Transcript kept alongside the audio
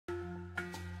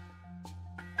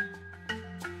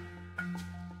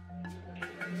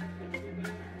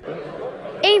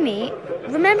Amy,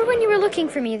 remember when you were looking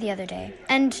for me the other day?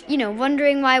 And,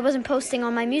 wondering why I wasn't posting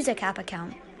on my music app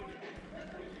account?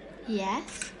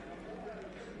 Yes.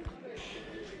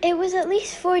 It was at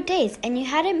least 4 days and you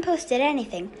hadn't posted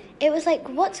anything. It was like,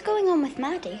 what's going on with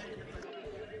Maddie?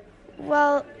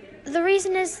 Well, the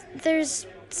reason is there's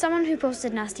someone who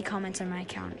posted nasty comments on my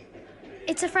account.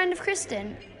 It's a friend of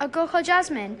Kristen, a girl called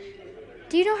Jasmine.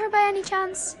 Do you know her by any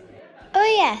chance?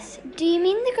 Oh yes, do you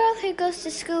mean the girl who goes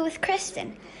to school with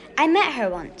Kristen? I met her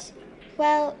once.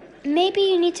 Well, maybe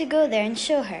you need to go there and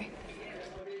show her.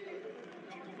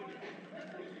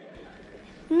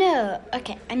 No,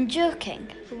 okay, I'm joking.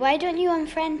 Why don't you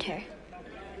unfriend her?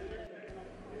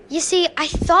 You see, I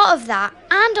thought of that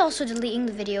and also deleting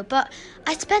the video, but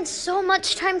I spent so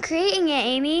much time creating it,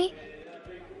 Amy.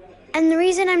 And the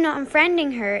reason I'm not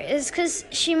unfriending her is because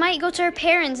she might go to her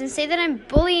parents and say that I'm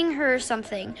bullying her or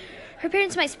something. Her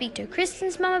parents might speak to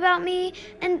Kristen's mom about me,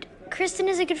 and Kristen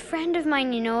is a good friend of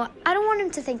mine, I don't want him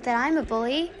to think that I'm a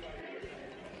bully.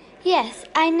 Yes,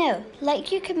 I know.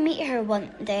 Like you could meet her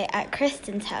one day at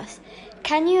Kristen's house.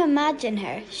 Can you imagine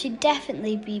her? She'd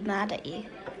definitely be mad at you.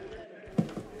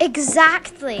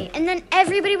 Exactly. And then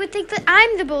everybody would think that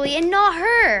I'm the bully and not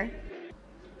her.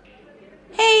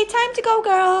 Hey, time to go,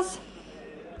 girls.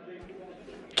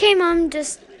 Okay, Mom,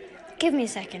 just give me a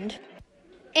second.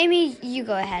 Amy, you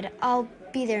go ahead. I'll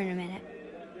be there in a minute.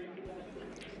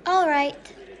 All right.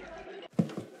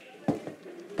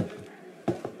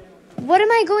 What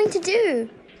am I going to do?